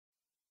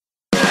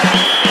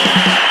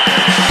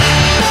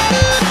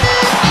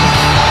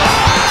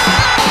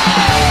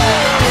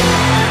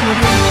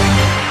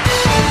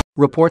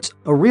Reports,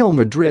 a Real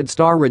Madrid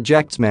star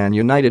rejects Man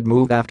United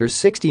move after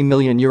 €60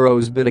 million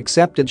bid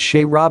accepted.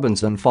 Shea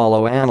Robinson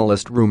follow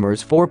analyst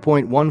rumors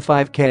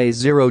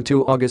 4.15k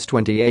 02 August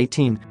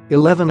 2018,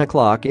 11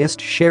 o'clock East.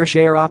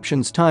 Share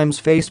options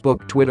times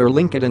Facebook, Twitter,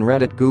 LinkedIn,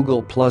 Reddit,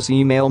 Google plus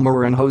email.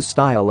 Mourinho's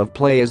style of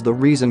play is the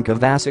reason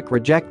Kovacic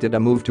rejected a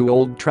move to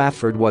Old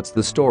Trafford. What's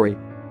the story?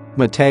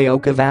 Mateo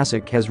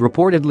Kovacic has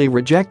reportedly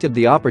rejected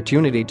the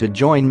opportunity to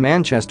join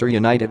Manchester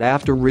United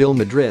after Real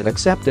Madrid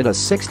accepted a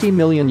 €60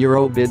 million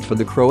bid for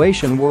the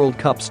Croatian World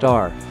Cup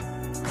star.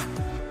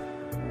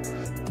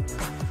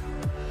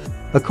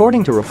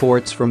 According to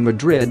reports from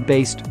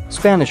Madrid-based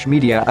Spanish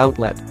media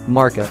outlet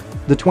Marca,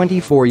 the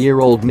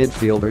 24-year-old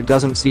midfielder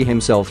doesn't see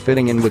himself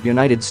fitting in with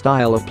United's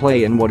style of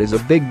play in what is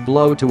a big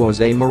blow to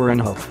Jose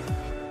Mourinho.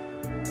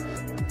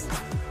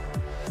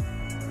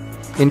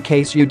 In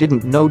case you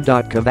didn't know,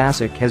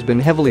 Kovacic has been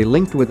heavily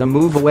linked with a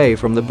move away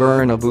from the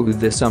Bernabeu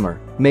this summer,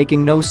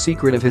 making no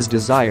secret of his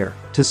desire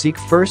to seek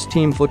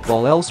first-team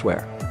football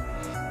elsewhere.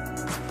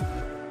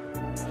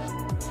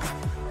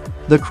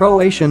 The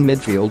Croatian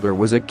midfielder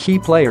was a key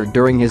player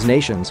during his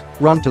nation's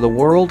run to the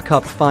World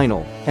Cup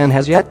final and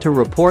has yet to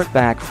report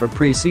back for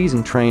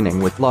pre-season training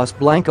with Los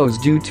Blancos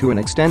due to an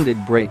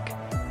extended break.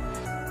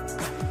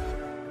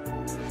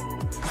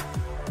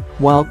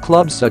 While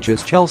clubs such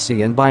as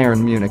Chelsea and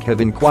Bayern Munich have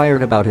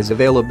inquired about his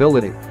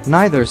availability,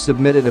 neither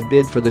submitted a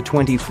bid for the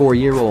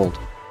 24-year-old.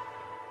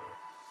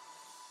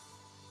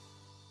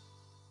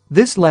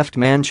 This left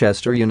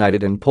Manchester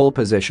United in pole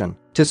position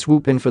to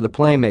swoop in for the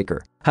playmaker.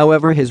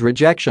 However, his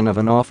rejection of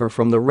an offer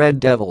from the Red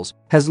Devils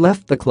has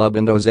left the club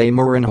and Jose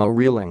Mourinho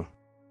reeling.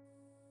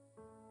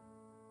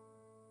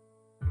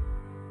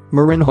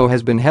 Mourinho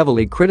has been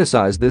heavily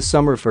criticized this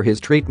summer for his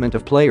treatment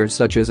of players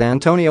such as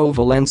Antonio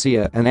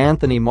Valencia and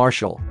Anthony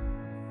Martial.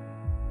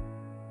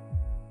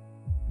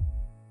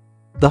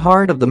 The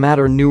heart of the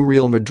matter: new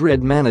Real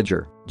Madrid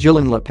manager,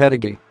 Julen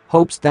Lopetegui,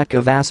 hopes that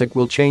Kovacic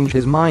will change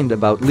his mind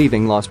about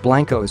leaving Los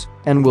Blancos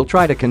and will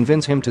try to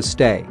convince him to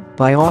stay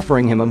by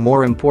offering him a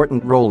more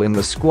important role in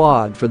the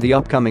squad for the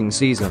upcoming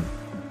season.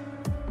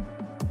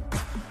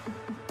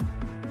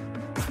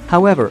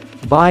 However,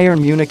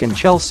 Bayern Munich and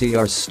Chelsea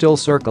are still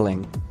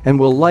circling and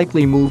will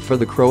likely move for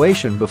the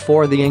Croatian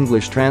before the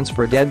English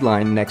transfer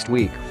deadline next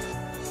week.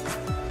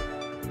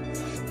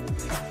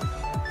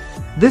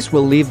 This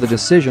will leave the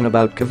decision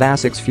about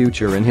Kovacic's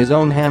future in his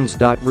own hands.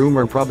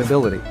 Rumor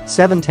probability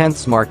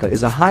 7/10 Marca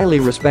is a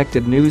highly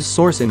respected news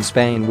source in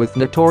Spain with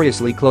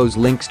notoriously close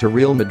links to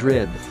Real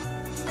Madrid.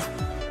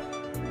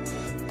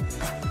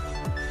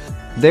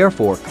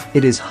 Therefore,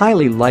 it is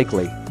highly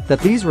likely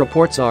that these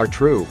reports are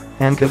true,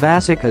 and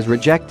Kovacic has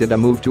rejected a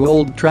move to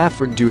Old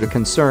Trafford due to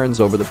concerns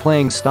over the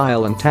playing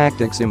style and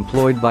tactics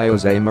employed by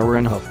Jose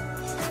Mourinho.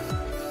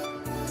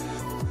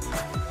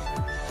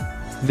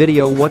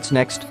 Video: what's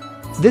next?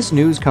 This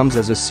news comes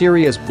as a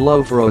serious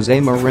blow for Jose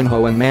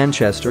Mourinho and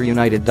Manchester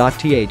United.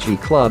 The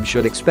club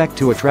should expect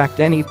to attract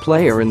any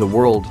player in the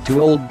world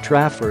to Old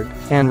Trafford,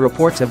 and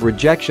reports of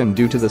rejection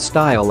due to the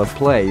style of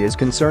play is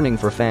concerning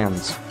for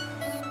fans.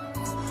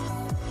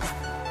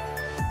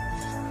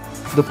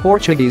 The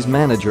Portuguese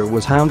manager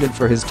was hounded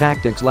for his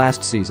tactics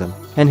last season,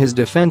 and his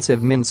defensive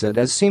mindset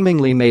has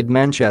seemingly made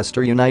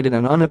Manchester United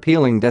an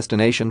unappealing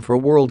destination for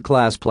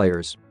world-class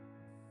players.